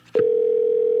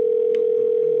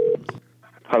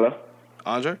Hello?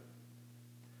 Andre?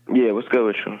 Yeah, what's good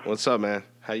with you? What's up, man?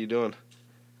 How you doing?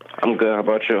 I'm good. How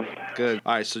about you? Good.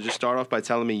 All right, so just start off by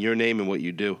telling me your name and what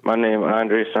you do. My name is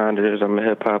Andre Saunders. I'm a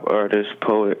hip-hop artist,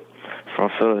 poet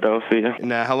from Philadelphia.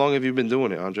 Now, how long have you been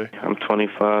doing it, Andre? I'm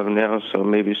 25 now, so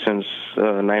maybe since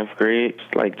ninth grade.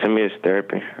 Like, to me, it's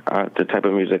therapy. The type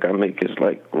of music I make is,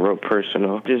 like, real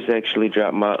personal. Just actually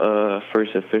dropped my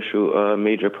first official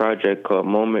major project called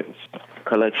Moments,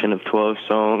 collection of 12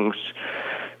 songs.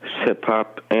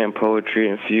 Hip-hop and poetry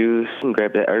infused. You can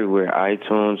grab that everywhere.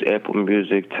 iTunes, Apple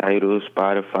Music, Tidal,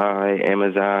 Spotify,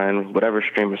 Amazon, whatever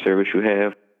streaming service you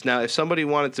have. Now, if somebody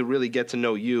wanted to really get to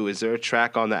know you, is there a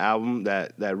track on the album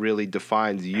that really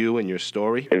defines you and your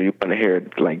story? If you want to hear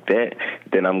it like that,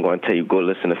 then I'm going to tell you, go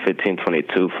listen to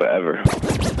 1522 forever.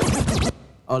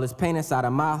 All this pain inside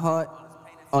of my heart,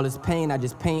 all this pain, I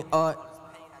just paint art.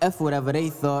 F whatever they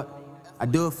thought, I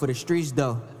do it for the streets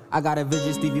though. I got a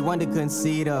vision Stevie Wonder couldn't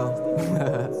see though.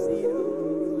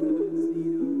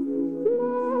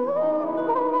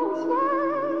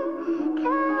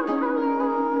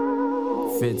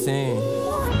 15,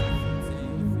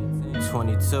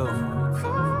 22,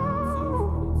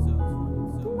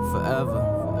 forever,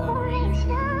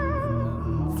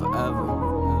 forever.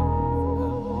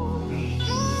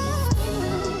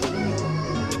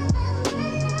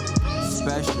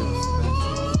 Special.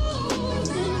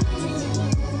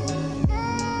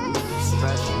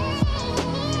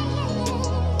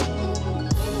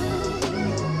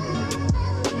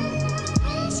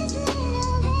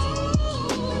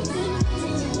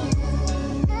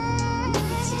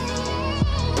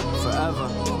 Forever.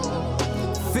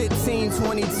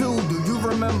 1522, do you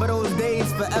remember those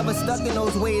days? Forever stuck in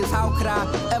those ways. How could I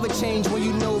ever change when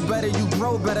you know better? You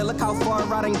grow better. Look how far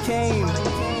I done came.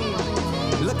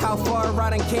 Look how far I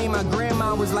done came. My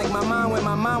grandma was like my mom when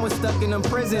my mom was stuck in them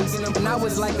prisons. And I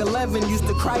was like 11, used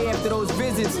to cry after those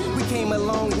visits. We came a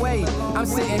long way. I'm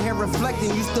sitting here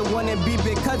reflecting. Used to want to be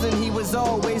big cousin. He was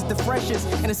always the freshest.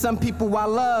 And there's some people I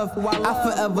love. I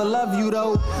forever love you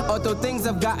though. Although things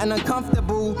have gotten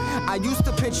uncomfortable. I used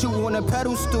to pitch you on a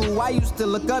pedestal. I used to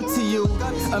look up to you.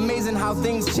 Amazing how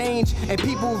things change and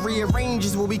people rearrange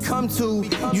is what we come to.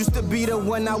 Used to be the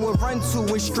one I would run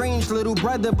to. A strange little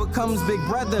brother becomes big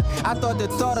brother. I thought the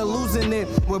thought of losing it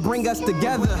would bring us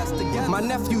together. My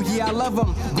nephew, yeah, I love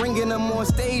him. Bringing him on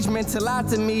stage meant a lot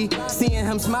to me. Seeing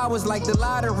him smile was like the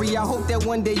lottery. I hope that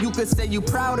one day you could say you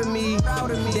proud of me.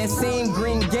 That same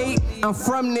Green Gate, I'm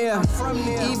from there.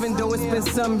 Even though it's been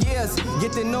some years,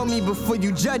 get to know me before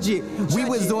you judge it. We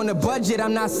was on a budget,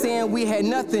 I'm not saying we had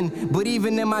nothing. But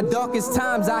even in my darkest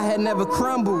times, I had never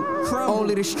crumbled.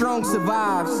 Only the strong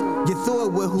survives. Get through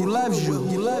it with who loves you.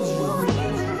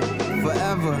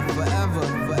 Forever, forever, forever,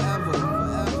 forever.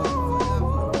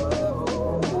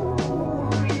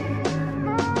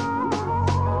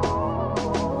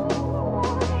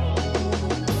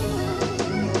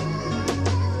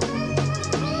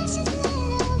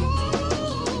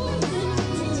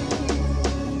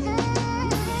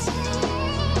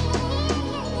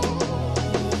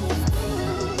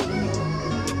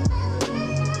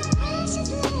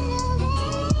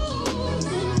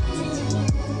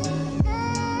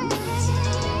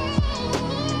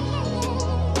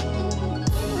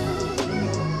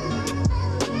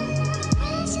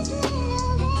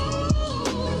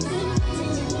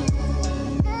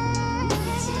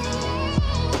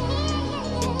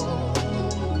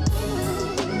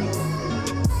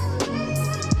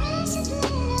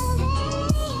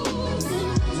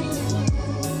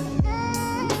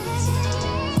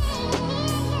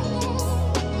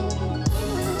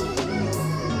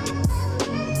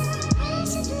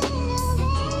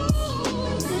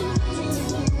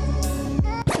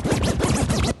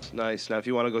 Nice. Now, if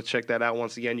you want to go check that out,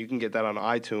 once again, you can get that on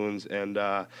iTunes and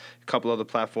a couple other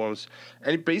platforms.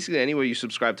 And basically anywhere you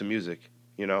subscribe to music,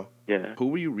 you know? Yeah. Who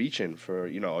were you reaching for,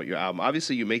 your album?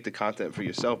 Obviously, you make the content for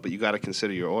yourself, but you got to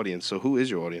consider your audience. So who is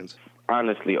your audience?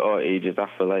 Honestly, all ages. I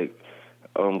feel like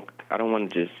I don't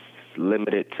want to just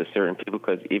limit it to certain people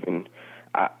because even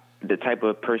the type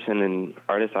of person and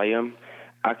artist I am,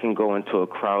 I can go into a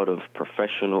crowd of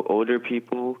professional older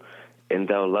people and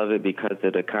they'll love it because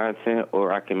of the content,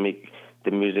 or I can make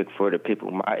the music for the people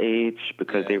my age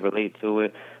because they relate to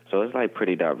it. So it's like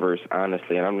pretty diverse,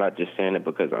 honestly, and I'm not just saying it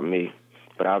because I'm me.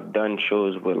 But I've done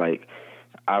shows where like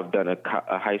I've done a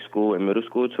high school and middle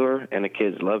school tour, and the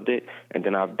kids loved it. And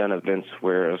then I've done events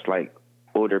where it's like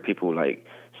older people, like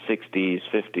 60s,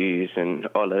 50s, and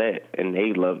all of that, and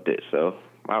they loved it. So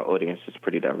my audience is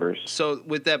pretty diverse. So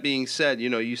with that being said,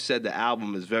 you said the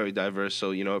album is very diverse.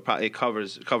 So it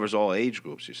covers all age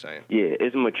groups. You're saying? Yeah,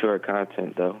 it's mature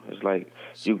content though. It's like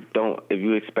if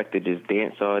you expect to just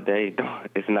dance all day,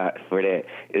 it's not for that.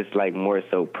 It's like more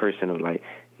so personal. Like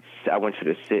I want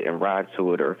you to sit and ride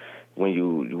to it, or when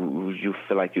you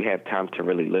feel like you have time to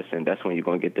really listen, that's when you're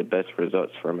gonna get the best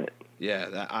results from it.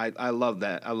 Yeah, I love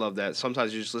that. I love that.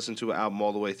 Sometimes you just listen to an album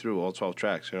all the way through, all 12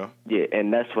 tracks, Yeah,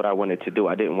 and that's what I wanted to do.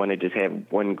 I didn't want to just have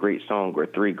one great song or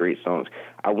three great songs.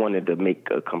 I wanted to make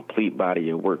a complete body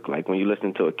of work. Like when you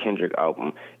listen to a Kendrick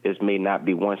album, it may not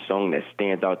be one song that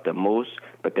stands out the most,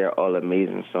 but they're all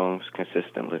amazing songs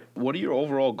consistently. What are your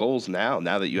overall goals now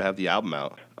that you have the album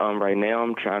out? Right now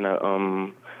I'm trying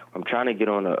to get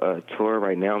on a tour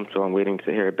right now, so I'm waiting to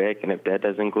hear back. And if that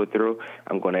doesn't go through,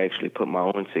 I'm going to actually put my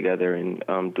own together and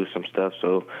do some stuff.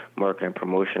 So marketing and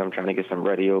promotion, I'm trying to get some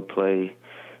radio play.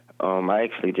 I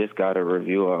actually just got a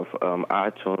review of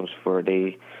iTunes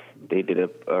they did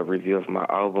a review of my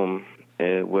album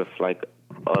with like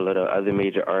all of the other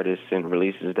major artists and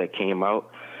releases that came out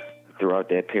throughout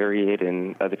that period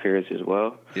and other periods as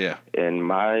well. Yeah. And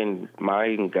mine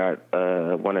got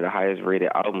one of the highest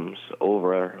rated albums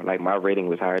over. Like my rating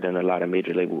was higher than a lot of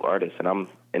major label artists, and I'm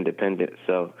independent,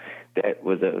 so that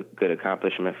was a good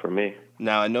accomplishment for me.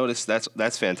 Now I noticed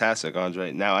that's fantastic,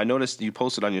 Andre. Now I noticed you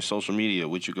posted on your social media,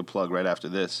 which you could plug right after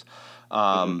this.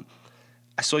 I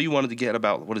saw you wanted to get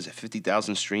about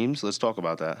 50,000 streams. Let's talk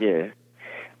about that. Yeah.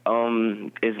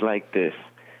 It's like this.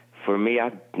 For me,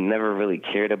 I never really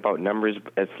cared about numbers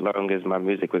as long as my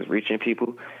music was reaching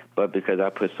people, but because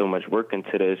I put so much work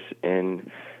into this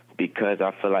and because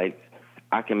I feel like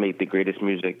I can make the greatest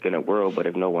music in the world, but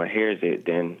if no one hears it,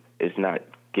 then it's not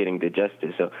getting the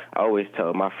justice. So I always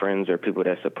tell my friends or people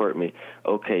that support me,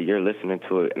 okay, you're listening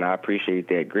to it, and I appreciate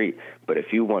that, great. But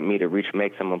if you want me to reach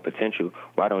maximum potential,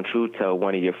 why don't you tell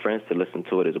one of your friends to listen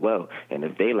to it as well? And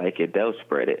if they like it, they'll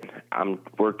spread it. I'm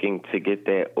working to get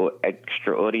that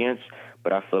extra audience,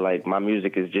 but I feel like my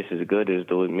music is just as good as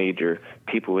those major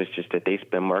people. It's just that they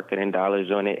spend marketing dollars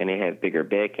on it, and they have bigger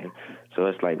backing. So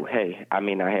it's like, hey, I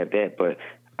may not have that, but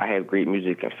I have great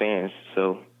music and fans,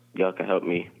 so y'all can help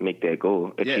me make that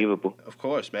goal achievable. Yeah, of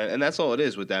course, man, and that's all it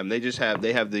is with them. They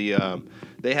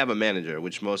have a manager,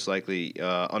 which most likely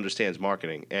understands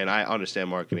marketing, and I understand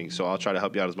marketing, so I'll try to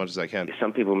help you out as much as I can.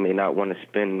 Some people may not want to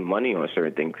spend money on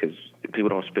certain things because people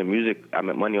don't spend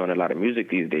money on a lot of music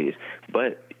these days,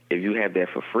 but if you have that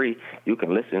for free, you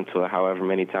can listen to it however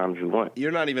many times you want.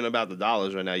 You're not even about the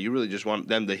dollars right now. You really just want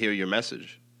them to hear your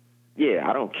message. Yeah,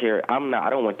 I don't care. I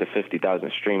don't want the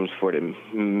 50,000 streams for the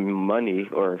money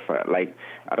or for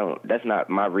that's not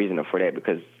my reason for that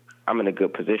because I'm in a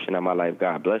good position in my life.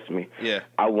 God bless me. Yeah.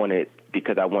 I want it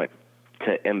because I want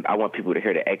people to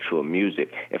hear the actual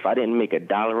music. If I didn't make $1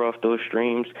 off those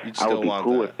streams, I would be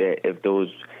cool with that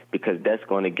because that's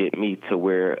going to get me to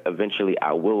where eventually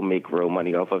I will make real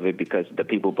money off of it because the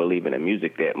people believe in the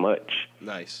music that much.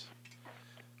 Nice.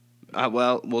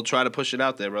 Well, we'll try to push it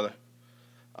out there, brother.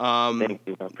 Thank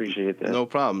you. I appreciate that. No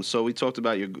problem. So we talked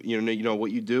about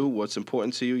what you do, what's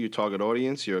important to you, your target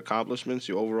audience, your accomplishments,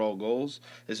 your overall goals.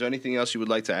 Is there anything else you would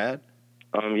like to add?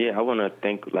 Yeah, I want to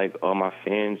thank all my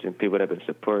fans and people that have been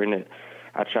supporting it.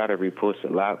 I try to repost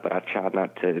a lot, but I try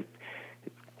not to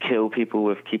kill people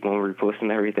with keep on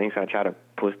reposting everything. So I try to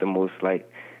post the most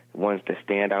ones that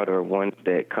stand out or ones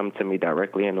that come to me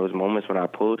directly in those moments when I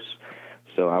post.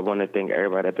 So I want to thank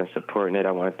everybody that's been supporting it.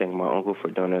 I want to thank my uncle for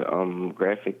doing the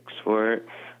graphics for it.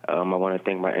 I want to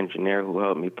thank my engineer who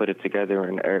helped me put it together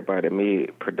and everybody that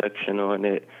made production on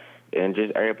it. And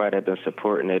just everybody that's been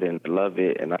supporting it and love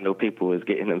it. And I know people was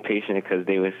getting impatient because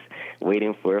they was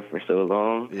waiting for it for so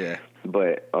long. Yeah.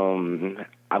 But I'm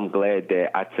glad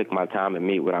that I took my time and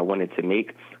made what I wanted to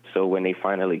make. So when they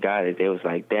finally got it, they was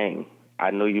like, dang,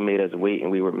 I know you made us wait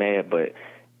and we were mad, but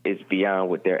it's beyond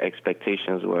what their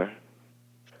expectations were.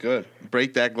 Good.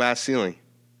 Break that glass ceiling.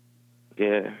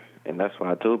 Yeah, and that's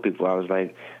why I told people, I was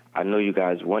like, I know you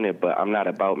guys want it, but I'm not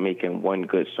about making one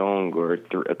good song or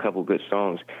a couple good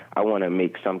songs. I want to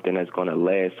make something that's going to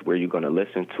last where you're going to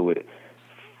listen to it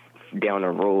down the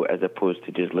road as opposed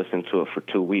to just listen to it for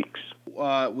 2 weeks.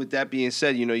 With that being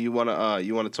said, you want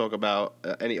to talk about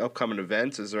any upcoming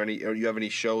events? Is there any, or you have any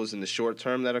shows in the short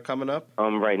term that are coming up?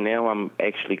 Right now, I'm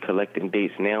actually collecting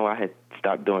dates. Now I had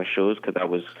stopped doing shows because I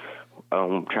was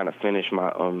trying to finish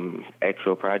my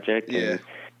actual project and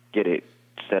get it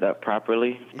set up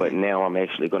properly. But now I'm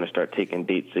actually going to start taking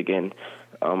dates again.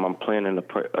 I'm planning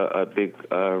a big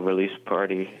release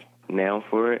party now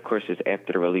for it. Of course, it's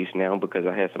after the release now because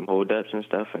I had some holdups and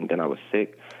stuff, and then I was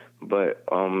sick. but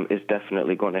it's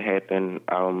definitely going to happen.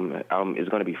 It's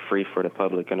going to be free for the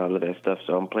public and all of that stuff.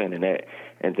 So I'm planning that,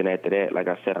 and then after that, like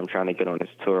I said, I'm trying to get on this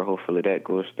tour. Hopefully that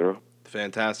goes through.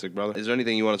 Fantastic, brother. Is there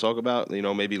anything you want to talk about? You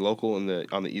know, maybe local on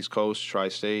the East Coast,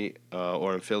 tri-state,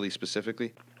 or in Philly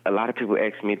specifically? A lot of people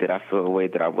ask me that I feel a way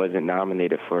that I wasn't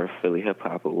nominated for a Philly Hip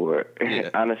Hop Award. Yeah.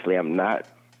 Honestly, I'm not,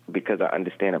 because I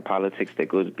understand the politics that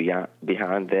goes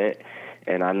behind that,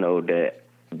 and I know that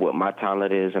what my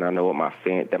talent is, and I know what my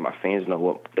fans know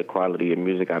what the quality of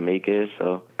music I make is.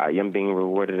 So I am being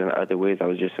rewarded in other ways. I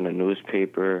was just in a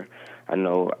newspaper. I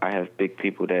know I have big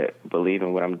people that believe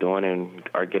in what I'm doing and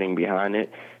are getting behind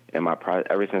it. And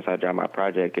ever since I dropped my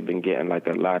project, it's been getting like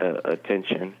a lot of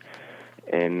attention,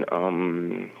 and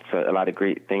so a lot of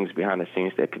great things behind the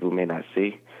scenes that people may not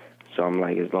see. So I'm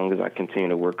like, as long as I continue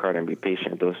to work hard and be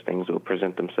patient, those things will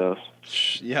present themselves.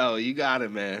 Yo, you got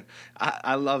it, man.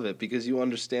 I love it because you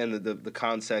understand the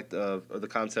concept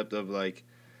of like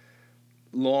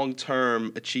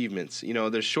long-term achievements. You know,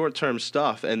 there's short-term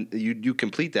stuff, and you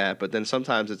complete that, but then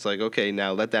sometimes it's like, okay,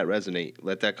 now let that resonate,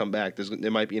 let that come back.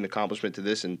 There might be an accomplishment to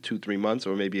this in 2-3 months,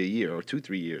 or maybe a year, or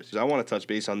 2-3 years. I want to touch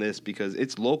base on this because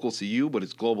it's local to you, but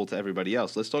it's global to everybody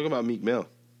else. Let's talk about Meek Mill.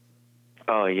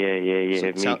 Oh,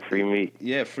 yeah. So, Free Meek.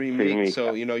 Yeah, free Meek.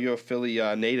 So, you know, you're a Philly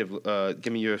native.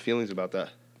 Give me your feelings about that.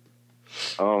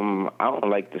 I don't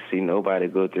like to see nobody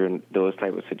go through those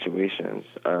type of situations,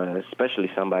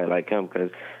 especially somebody like him,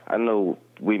 because I know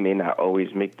we may not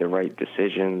always make the right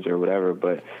decisions or whatever,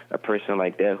 but a person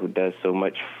like that who does so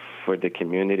much for the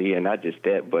community, and not just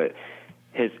that, but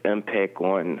his impact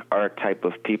on our type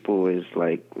of people is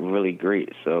like really great.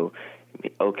 So,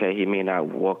 okay, he may not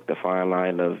walk the fine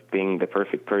line of being the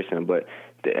perfect person, but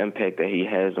the impact that he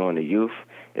has on the youth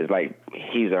is like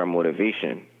he's our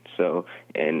motivation. So,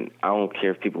 and I don't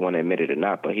care if people want to admit it or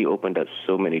not, but he opened up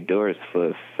so many doors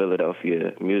for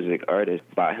Philadelphia music artists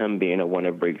by him being the one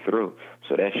to break through.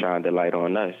 So that shined a light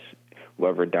on us,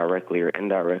 whether directly or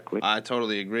indirectly. I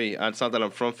totally agree. It's not that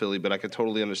I'm from Philly, but I can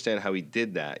totally understand how he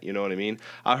did that. You know what I mean?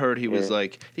 I heard he was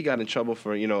like, he got in trouble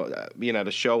for, you know, being at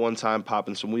a show one time,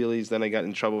 popping some wheelies. Then I got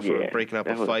in trouble for breaking up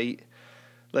a fight.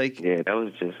 Like, yeah, that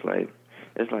was just like,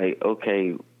 it's like,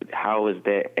 okay, how is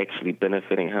that actually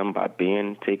benefiting him by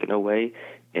being taken away?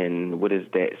 And what is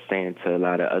that saying to a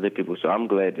lot of other people? So I'm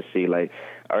glad to see, like,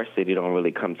 our city don't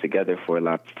really come together for a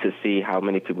lot. To see how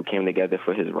many people came together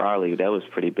for his rally, that was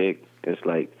pretty big. It's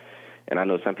like, and I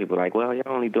know some people are like, well, you're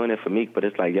only doing it for Meek, but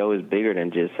it's like, yo, it's bigger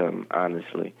than just him,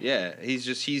 honestly. Yeah, he's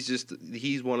a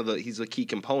key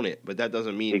component, but that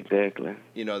doesn't mean exactly.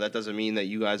 You know, that doesn't mean that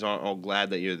you guys aren't all glad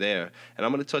that you're there. And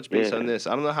I'm gonna touch base on this.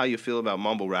 I don't know how you feel about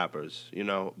mumble rappers, you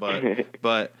know,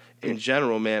 but in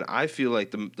general, man, I feel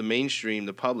like the mainstream,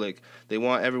 the public, they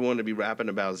want everyone to be rapping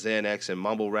about Xanax and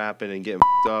mumble rapping and getting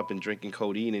up and drinking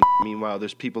codeine. And meanwhile,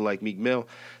 there's people like Meek Mill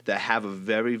that have a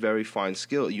very, very fine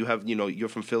skill. You have, you know, you're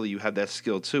from Philly, you have that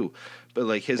skill too. But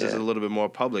like his is a little bit more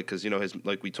public because, you know, his,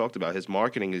 like we talked about, his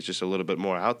marketing is just a little bit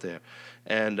more out there.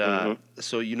 And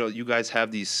so, you know, you guys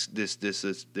have this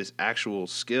actual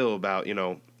skill about, you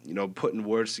know, putting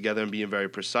words together and being very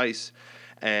precise,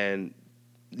 and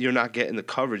you're not getting the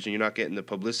coverage and you're not getting the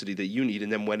publicity that you need.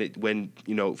 And then when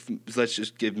you know, let's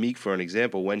just give Meek for an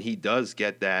example, when he does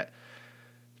get that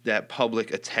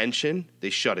public attention, they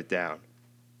shut it down.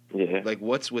 Yeah. Like,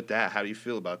 what's with that? How do you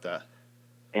feel about that?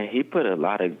 And he put a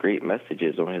lot of great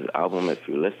messages on his album, if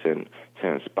you listen, to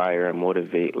inspire and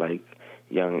motivate, like,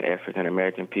 young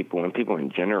African-American people and people in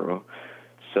general.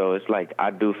 So it's like,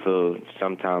 I do feel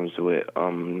sometimes with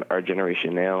our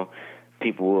generation now,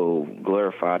 people will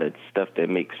glorify the stuff that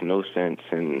makes no sense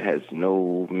and has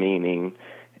no meaning.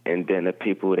 And then the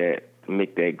people that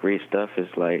make that great stuff is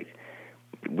like,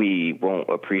 we won't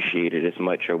appreciate it as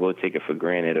much, or we'll take it for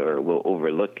granted, or we'll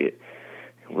overlook it.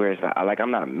 Whereas,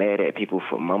 I'm not mad at people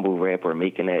for mumble rap or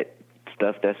making that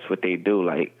stuff. That's what they do.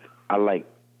 Like, I like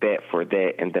that for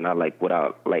that, and then I like what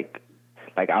I like.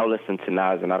 Like, I'll listen to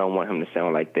Nas, and I don't want him to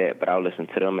sound like that, but I'll listen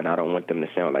to them, and I don't want them to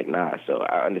sound like Nas. So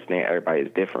I understand everybody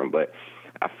is different, but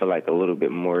I feel like a little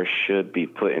bit more should be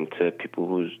put into people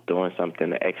who's doing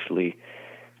something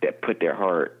that put their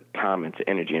heart, time, into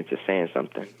energy into saying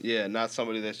something. Yeah, not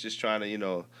somebody that's just trying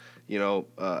to,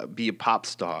 be a pop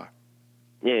star.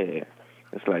 Yeah.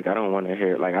 It's like, I don't want to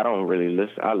hear, like, I don't really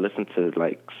listen. I listen to,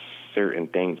 like, certain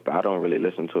things, but I don't really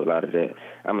listen to a lot of that.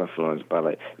 I'm influenced by,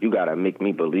 like, you got to make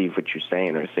me believe what you're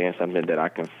saying, or saying something that I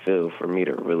can feel for me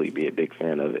to really be a big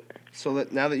fan of it. So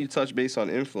now that you touch base on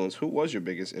influence, who was your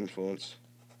biggest influence?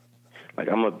 Like,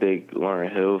 I'm a big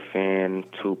Lauryn Hill fan,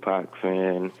 Tupac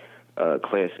fan,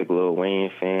 classic Lil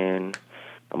Wayne fan.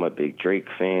 I'm a big Drake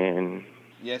fan.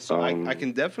 Yeah, so I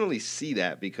can definitely see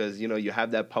that because, you know, you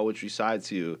have that poetry side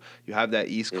to you. You have that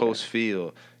East Coast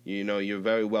feel. You know, you're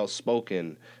very well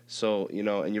spoken. So, you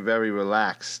know, and you're very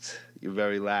relaxed. You're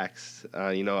very lax.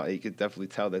 You know, you could definitely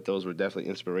tell that those were definitely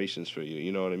inspirations for you.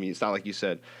 You know what I mean? It's not like you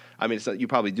said, I mean, it's not, you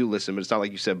probably do listen, but it's not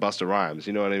like you said Busta Rhymes.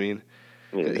 You know what I mean?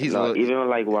 Yeah, even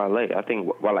like Wale, I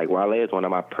think Wale is one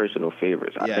of my personal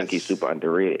favorites. I think he's super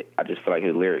underrated. I just feel like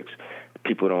his lyrics,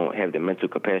 people don't have the mental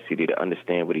capacity to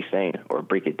understand what he's saying or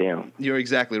break it down. You're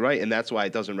exactly right, and that's why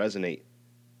it doesn't resonate.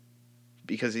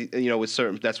 Because he, you know, with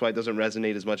certain, that's why it doesn't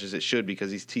resonate as much as it should.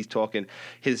 Because he's talking,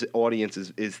 his audience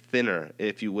is thinner,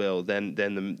 if you will, than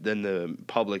the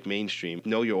public mainstream.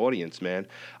 Know your audience, man.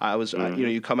 I was, you know,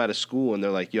 you come out of school and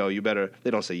they're like, yo, you better.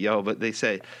 They don't say yo, but they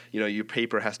say, you know, your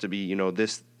paper has to be, you know,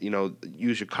 this, you know,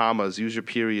 use your commas, use your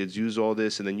periods, use all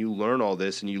this, and then you learn all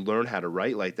this and you learn how to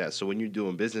write like that. So when you're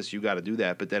doing business, you got to do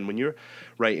that. But then when you're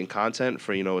writing content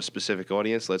for, you know, a specific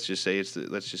audience, let's just say it's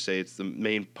the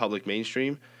main public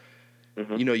mainstream.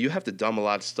 You know, you have to dumb a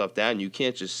lot of stuff down. You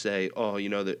can't just say, oh, you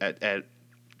know, at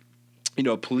you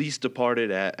know, police departed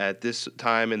at this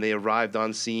time and they arrived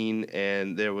on scene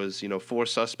and there was, you know, 4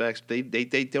 suspects. They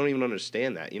don't even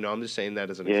understand that. You know, I'm just saying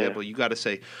that as an example. You got to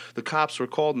say the cops were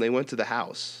called and they went to the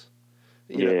house.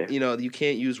 You know, you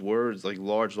can't use words like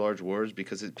large words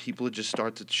because people just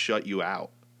start to shut you out.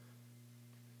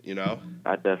 You know?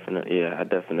 I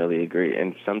definitely agree.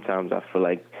 And sometimes I feel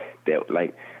like that,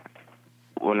 like,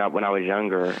 when I was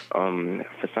younger,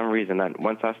 for some reason,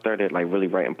 once I started like really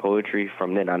writing poetry,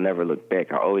 from then I never looked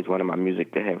back. I always wanted my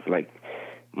music to have like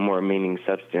more meaning,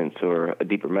 substance, or a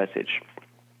deeper message.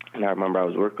 And I remember I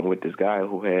was working with this guy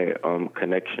who had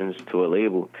connections to a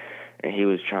label, and he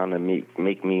was trying to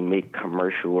make me make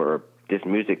commercial or this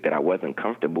music that I wasn't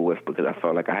comfortable with because I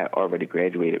felt like I had already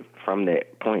graduated from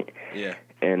that point. Yeah.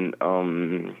 And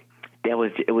it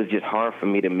was just hard for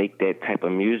me to make that type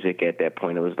of music at that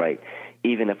point. It was like,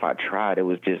 even if I tried, it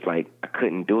was just like I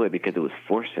couldn't do it because it was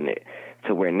forcing it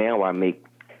to where now I make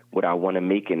what I want to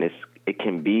make, and it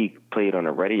can be played on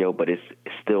the radio, but it's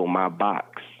still my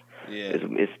box. Yeah.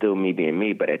 It's still me being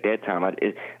me. But at that time,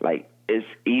 it's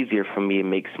easier for me to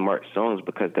make smart songs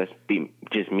because that's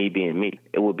just me being me.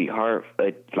 It would be hard,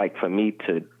 like for me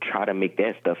to try to make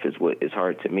that stuff is what is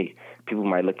hard to me. People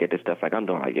might look at this stuff like I'm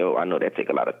doing, like, yo, I know that take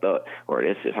a lot of thought, or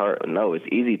this is hard. No, it's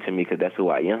easy to me because that's who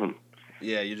I am.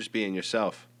 Yeah, you're just being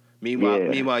yourself.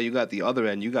 Meanwhile, you got the other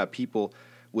end. You got people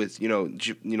with, you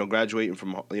know, graduating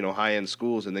from, you know, high end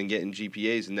schools and then getting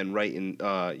GPAs and then writing,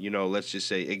 you know, let's just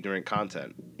say ignorant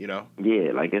content. You know.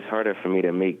 Yeah, like it's harder for me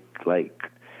to make like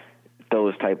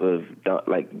those type of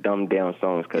like dumbed down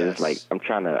songs because it's like I'm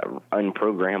trying to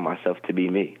unprogram myself to be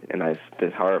me, and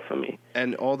that's hard for me.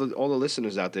 And all the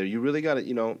listeners out there, you really got to,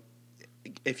 you know,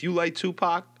 if you like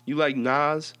Tupac, you like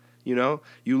Nas. You know,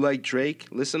 you like Drake,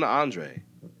 listen to Andre.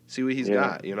 See what he's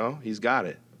got, you know? He's got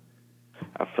it.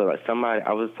 I feel like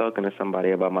I was talking to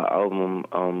somebody about my album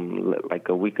like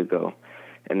a week ago,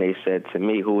 and they said to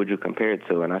me, who would you compare it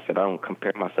to? And I said, I don't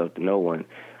compare myself to no one.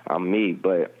 I'm me.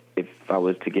 But if I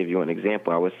was to give you an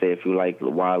example, I would say if you like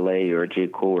Wale or J.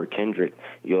 Cole or Kendrick,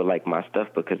 you'll like my stuff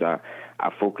because I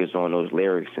focus on those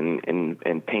lyrics and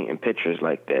painting pictures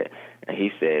like that. And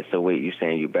he said, so wait, you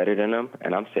saying you better than them?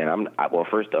 And I'm saying, well,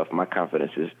 first off, my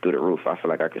confidence is through the roof. I feel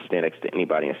like I could stand next to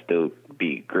anybody and still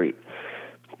be great.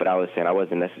 But I was saying I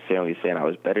wasn't necessarily saying I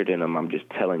was better than them. I'm just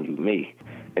telling you me.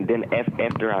 And then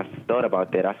after I thought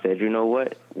about that, I said, you know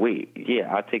what? Wait,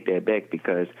 yeah, I'll take that back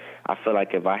because I feel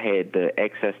like if I had the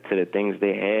access to the things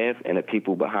they have and the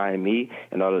people behind me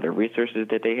and all of the resources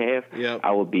that they have,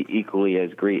 I would be equally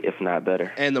as great, if not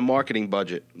better. And the marketing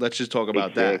budget. Let's just talk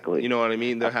about that. You know what I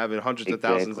mean? They're having hundreds of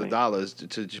thousands of dollars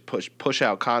to push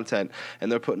out content,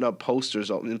 and they're putting up posters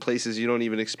in places you don't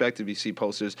even expect to see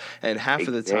posters. And half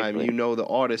of the time, you know the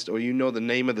artist or you know the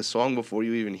name of the song before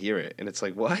you even hear it. And it's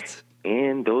like, what?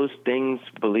 And those things,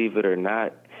 believe it or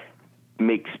not,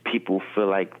 makes people feel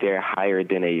like they're higher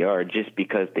than they are just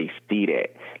because they see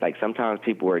that. Like sometimes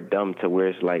people are dumb to where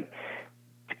it's like,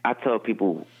 I tell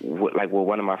people, like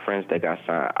one of my friends that got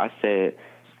signed, I said,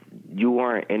 you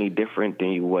aren't any different than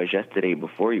you was yesterday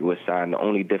before you was signed. The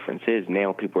only difference is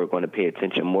now people are going to pay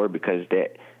attention more because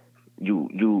that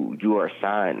you are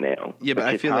signed now. Yeah, but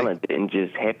I feel like didn't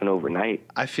just happen overnight.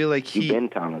 I feel like you've been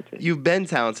talented. You've been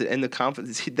talented, and the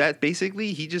confidence that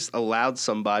basically he just allowed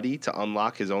somebody to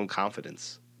unlock his own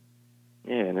confidence.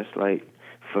 Yeah, and it's like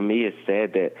for me, it's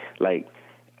sad that like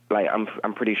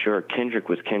I'm pretty sure Kendrick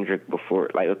was Kendrick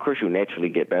before. Like, of course, you naturally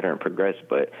get better and progress,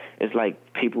 but it's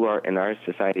like people are in our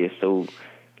society is so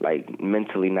like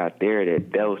mentally not there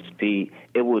that they'll see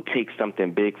it will take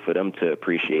something big for them to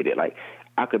appreciate it. Like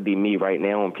I could be me right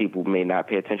now and people may not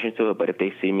pay attention to it, but if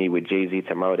they see me with Jay-Z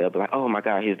tomorrow, they'll be like, oh, my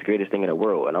God, he's the greatest thing in the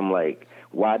world. And I'm like,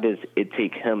 why does it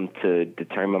take him to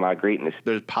determine my greatness?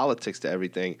 There's politics to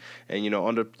everything.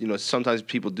 And, sometimes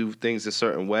people do things a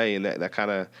certain way, and that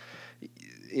kind of,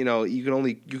 you can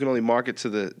only market to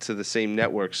the same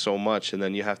network so much, and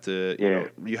then you have to,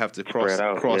 you have to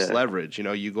cross leverage.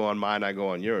 You go on mine, I go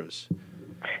on yours.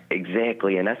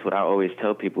 Exactly, and that's what I always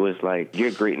tell people. Is like, your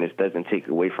greatness doesn't take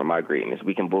away from my greatness.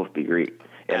 We can both be great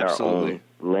in Absolutely.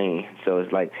 our own lane. So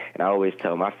it's like, and I always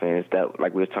tell my fans that,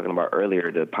 like we were talking about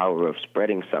earlier, the power of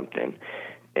spreading something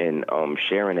and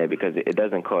sharing it, because it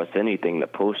doesn't cost anything to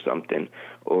post something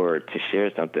or to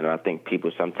share something. And I think people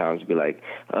sometimes be like,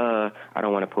 I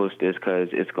don't want to post this because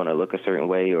it's going to look a certain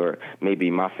way, or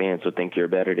maybe my fans will think you're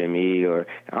better than me. Or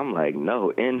I'm like,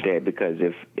 no, end that, because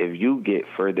if you get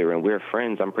further and we're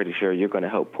friends, I'm pretty sure you're going to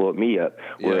help pull me up.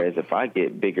 Yeah. Whereas if I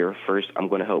get bigger first, I'm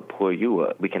going to help pull you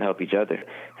up. We can help each other.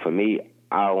 For me,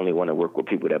 I only want to work with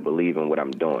people that believe in what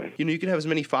I'm doing. You can have as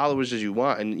many followers as you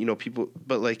want, and people.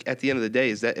 But like at the end of the day,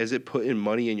 is it putting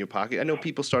money in your pocket? I know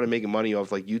people started making money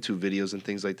off like YouTube videos and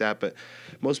things like that, but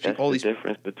most people. That's the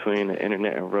difference between the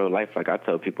internet and real life. Like I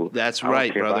tell people, that's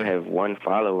right, brother. If I have one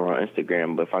follower on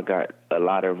Instagram, but if I got a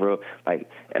lot of real, like,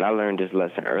 and I learned this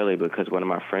lesson early because one of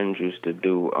my friends used to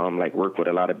do like work with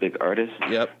a lot of big artists.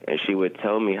 Yep. And she would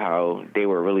tell me how they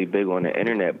were really big on the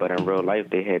internet, but in real life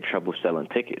they had trouble selling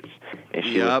tickets. And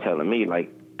she was telling me,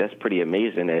 like, that's pretty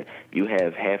amazing that you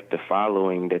have half the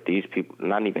following that these people,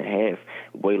 not even half,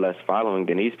 way less following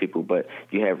than these people, but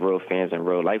you have real fans in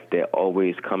real life that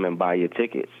always come and buy your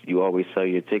tickets. You always sell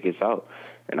your tickets out.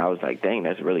 And I was like, dang,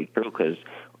 that's really true, because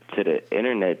to the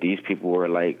internet, these people were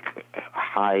like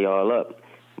high all up,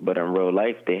 but in real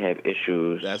life, they have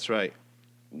issues. That's right.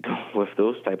 With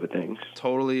those type of things.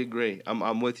 Totally agree.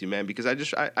 I'm with you, man, because I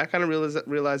kind of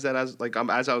realized that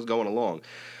as I was going along.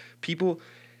 People,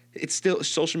 it's still,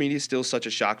 social media is still such a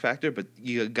shock factor, but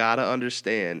you gotta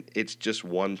understand it's just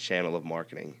one channel of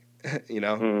marketing.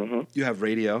 Mm-hmm. You have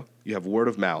radio, you have word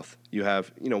of mouth, you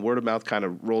have, word of mouth kind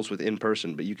of rolls with in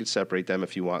person, but you could separate them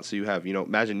if you want. So you have,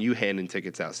 imagine you handing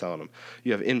tickets out, selling them.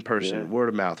 You have in person, word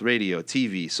of mouth, radio,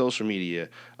 TV, social media,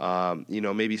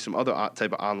 maybe some other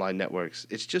type of online networks.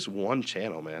 It's just one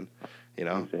channel, man.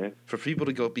 Exactly. For people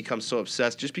to become so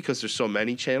obsessed, just because there's so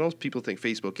many channels, people think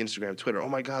Facebook, Instagram, Twitter, oh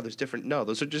my God, there's different. No,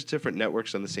 those are just different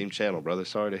networks on the same channel, brother.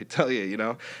 Sorry to tell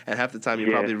you, and half the time you're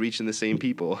probably reaching the same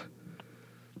people.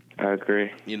 I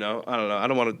agree. I don't know. I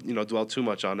don't want to, dwell too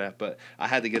much on that, but I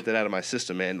had to get that out of my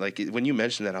system, man. Like when you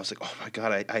mentioned that, I was like, oh my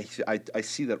God, I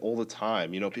see that all the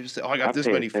time. People say, oh, I got this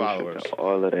many followers.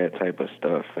 All of that type of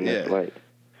stuff, and it's like,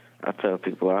 I tell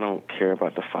people I don't care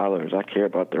about the followers. I care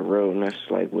about the realness,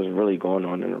 like what's really going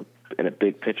on in a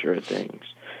big picture of things.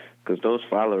 Because those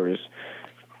followers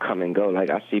come and go.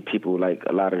 Like I see people, like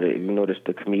a lot of you notice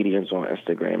the comedians on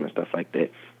Instagram and stuff like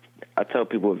that. I tell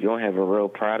people, if you don't have a real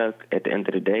product at the end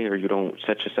of the day, or you don't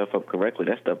set yourself up correctly,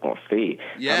 that stuff gonna fade.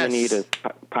 Yes. How many of the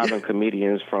popping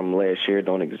comedians from last year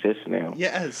don't exist now?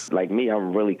 Yes. Like me,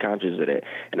 I'm really conscious of that,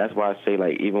 and that's why I say,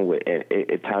 like, even with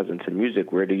it ties into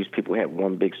music, where these people have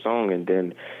one big song and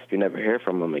then you never hear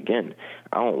from them again.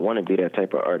 I don't want to be that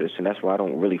type of artist, and that's why I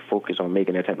don't really focus on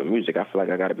making that type of music. I feel like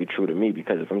I got to be true to me,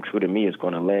 because if I'm true to me, it's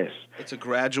gonna last. It's a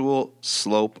gradual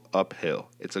slope uphill.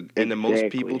 And then most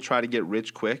people try to get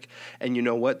rich quick. And you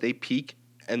know what? They peak,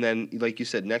 and then, like you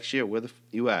said, next year, where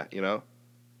you at,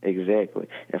 Exactly.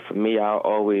 And for me, I'll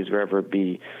always rather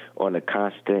be on a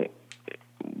constant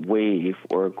wave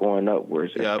or going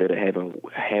upwards instead of having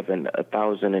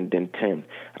 1,000 and then 10.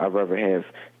 I'd rather have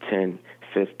 10,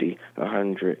 50,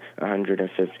 100,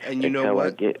 150. And you know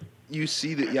what? You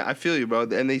see that? Yeah, I feel you, bro.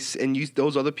 And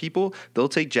those other people, they'll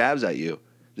take jabs at you.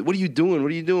 What are you doing?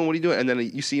 What are you doing? What are you doing? And then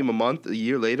you see him a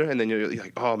year later, and then you're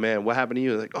like, oh, man, what happened to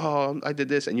you? Like, oh, I did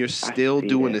this. And you're still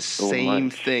doing the same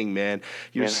thing, man.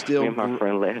 You're still... Me and my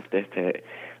friend laughed at that.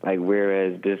 Like,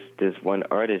 whereas this one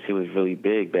artist, he was really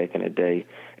big back in the day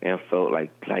and felt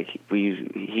like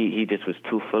he just was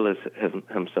too full of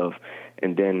himself.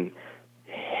 And then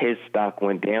his stock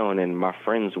went down and my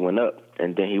friends went up.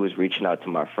 And then he was reaching out to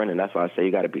my friend. And that's why I say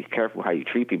you got to be careful how you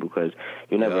treat people, because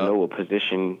you never know what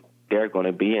position they're going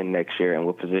to be in next year and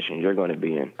what position you're going to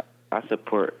be in. I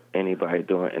support anybody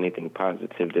doing anything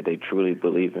positive that they truly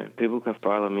believe in. People can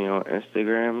follow me on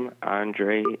Instagram,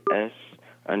 Andre S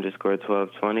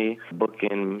 _1220.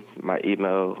 Booking, my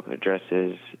email address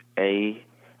is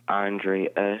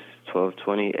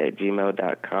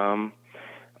aandres1220@gmail.com.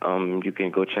 You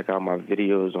can go check out my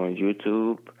videos on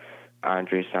YouTube.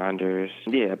 Andre Saunders.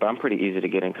 Yeah, but I'm pretty easy to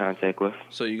get in contact with.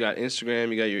 So you got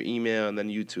Instagram, you got your email, and then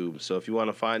YouTube. So if you want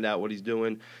to find out what he's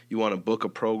doing, you want to book a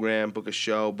program, book a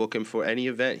show, book him for any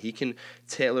event, he can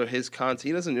tailor his content.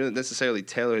 He doesn't necessarily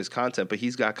tailor his content, but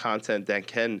he's got content that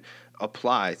can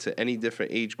apply to any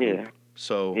different age group. Yeah.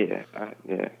 So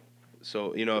yeah.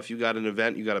 So, you know, if you got an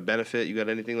event, you got a benefit, you got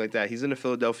anything like that, he's in the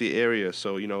Philadelphia area.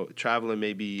 So, you know, traveling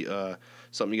may be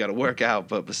something you got to work out.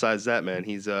 But besides that, man,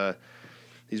 he's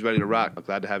ready to rock. I'm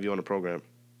glad to have you on the program.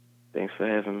 Thanks for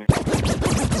having me.